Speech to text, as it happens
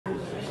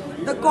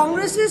The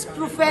Congress's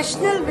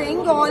professional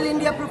wing, All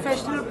India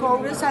Professional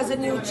Congress, has a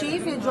new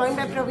chief. He's joined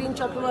by Praveen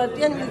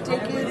Chakravarty, and we'll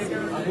take his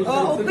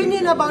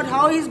opinion about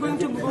how he's going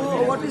to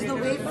go, what is the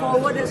way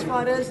forward as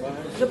far as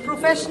the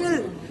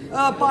professional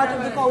part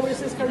of the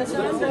Congress is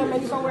concerned.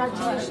 Many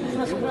congratulations,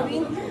 Mr.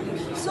 Praveen.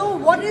 So,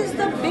 what is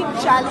the big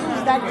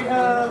challenge that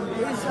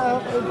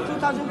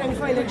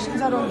 2024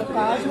 elections are on the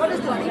cards? What is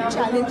the big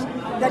challenge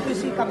that you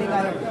see coming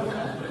ahead?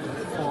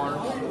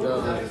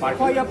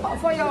 For your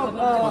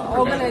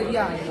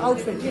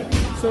outfit. Yeah.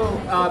 So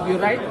you're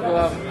right.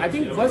 I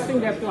think first thing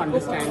we have to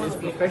understand is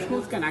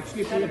professionals can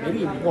actually play a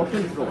very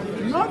important role,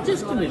 not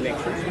just in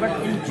elections,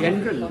 but in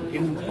general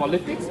in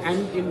politics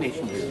and in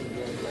nation building.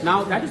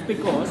 Now that is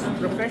because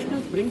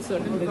professionals bring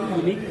certain very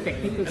unique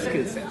technical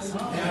skill sets.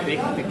 They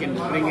can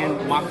bring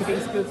in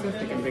marketing skill sets,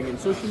 they can bring in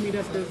social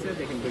media skill sets,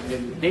 they can bring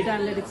in data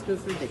analytics skill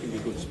sets, they can be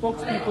good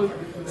spokespeople.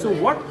 So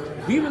what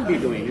we will be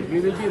doing is we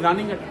will be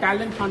running a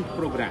talent hunt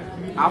program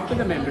after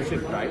the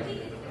membership drive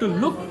to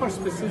look for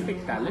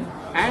specific talent,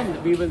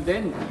 and we will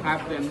then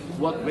have them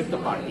work with the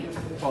party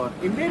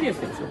in various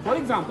things. So for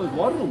example,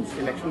 war rooms,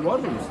 election war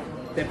rooms.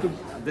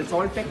 That's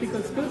all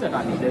technical skills that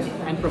are needed,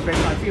 and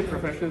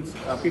professionals,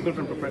 people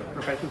from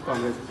professional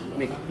Congress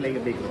playing a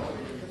big role.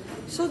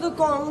 So the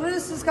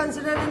Congress is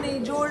considered an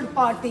age-old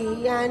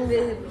party, and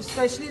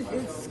especially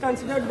it's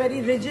considered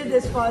very rigid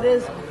as far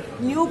as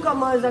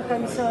newcomers are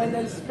concerned,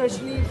 and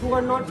especially who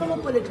are not from a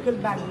political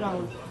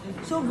background.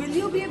 So will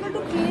you be able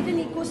to create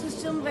an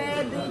ecosystem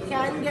where they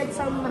can get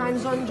some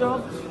hands-on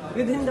job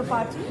within the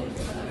party?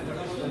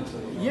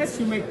 Yes,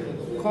 you may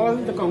call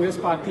the Congress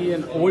party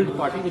an old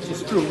party, which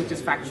is true, which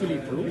is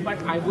factually true, but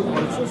I would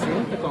also say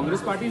that the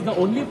Congress party is the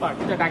only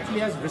party that actually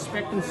has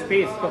respect and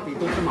space for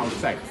people from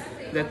outside.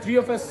 The three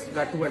of us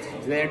who are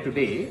there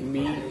today,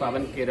 me,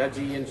 Pawan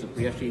Keraji and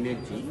Supriya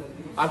Srinathji,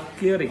 are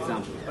clear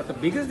examples. But the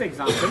biggest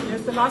example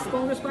is the last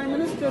Congress Prime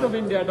Minister of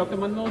India, Dr.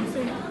 Manmohan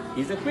Singh.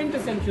 He's a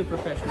quintessential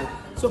professional.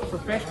 So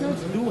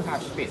professionals do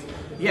have space.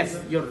 Yes,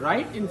 you're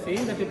right in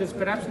saying that it is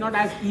perhaps not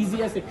as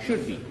easy as it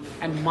should be.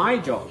 And my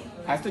job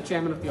as the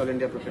chairman of the All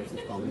India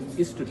Professionals Congress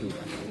is to do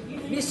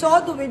that. We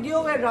saw the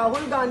video where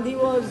Rahul Gandhi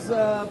was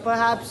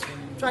perhaps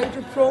trying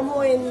to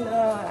promo in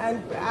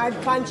and add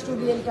punch to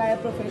the entire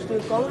professional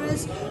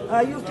Congress.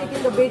 You've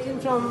taken the baton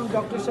from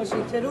Dr.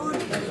 Shashi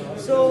Tharoor.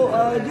 So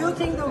do you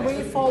think the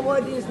way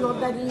forward is not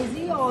that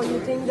easy, or you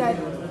think that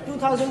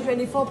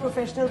 2024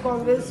 professional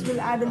Congress will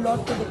add a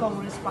lot to the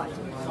Congress party?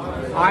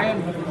 I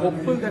am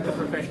hopeful that the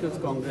Professionals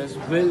Congress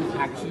will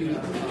actually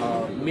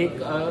make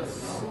an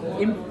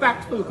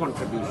impactful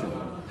contribution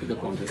to the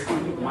Congress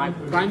party. My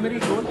primary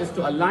goal is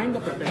to align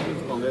the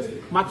Professionals Congress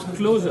much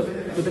closer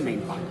to the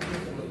main party.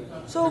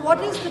 So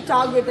what is the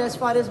target as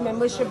far as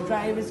membership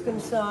drive is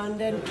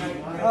concerned, and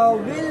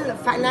will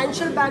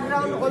financial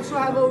background also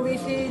have a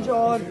weightage,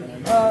 or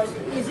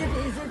is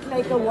it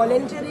like a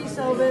voluntary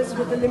service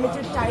with a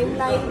limited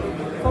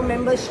timeline for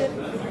membership?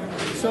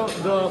 So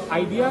the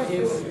idea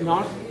is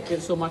not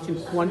so much in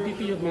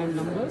quantity of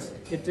numbers,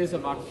 it is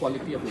about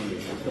quality of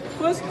membership. The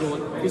first goal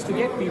is to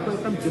get people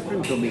from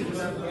different domains.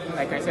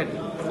 Like I said,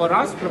 for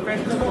us,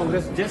 Professional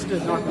Congress just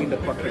does not mean the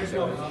corporate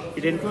sector.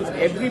 It includes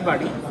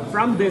everybody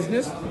from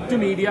business to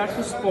media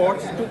to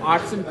sports to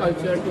arts and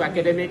culture to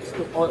academics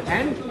to all,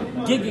 and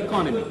gig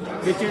economy,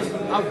 which is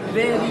a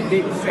very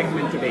big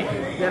segment today.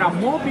 There are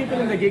more people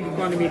in the gig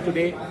economy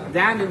today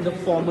than in the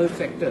formal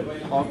sector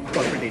of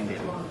corporate India.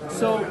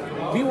 So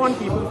we want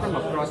people from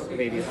across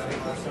various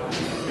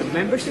sectors. The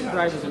membership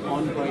drive is an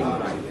ongoing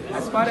drive.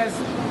 As far as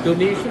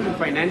donation and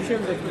financial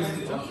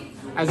resources,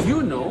 as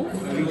you know,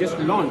 we just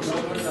launched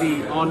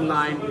the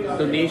online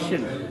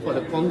donation for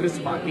the Congress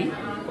party,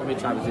 for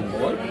which I was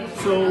involved.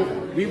 So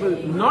we will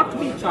not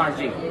be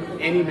charging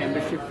any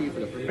membership fee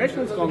for the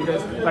Professionals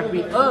Congress, but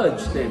we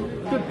urge them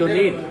to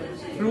donate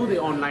through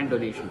the online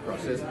donation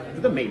process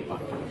to the main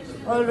party.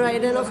 All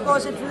right, and of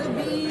course it will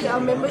be a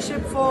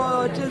membership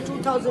for till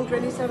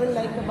 2027,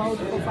 like about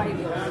for 5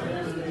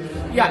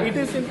 years. Yeah, it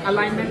is in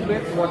alignment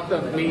with what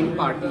the main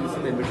party's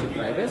membership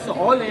drive is. So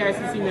all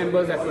AIPC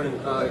members that were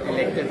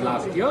elected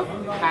last year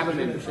have a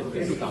membership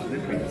till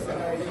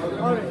 2027.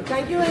 All right,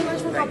 thank you very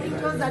much for talking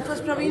to us. That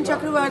was Praveen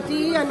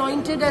Chakravarty,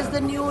 anointed as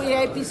the new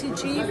AIPC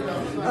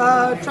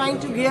chief, trying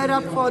to gear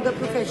up for the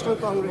Professional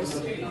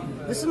Congress.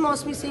 This is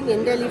Mosmi Singh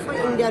in Delhi for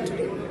India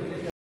Today.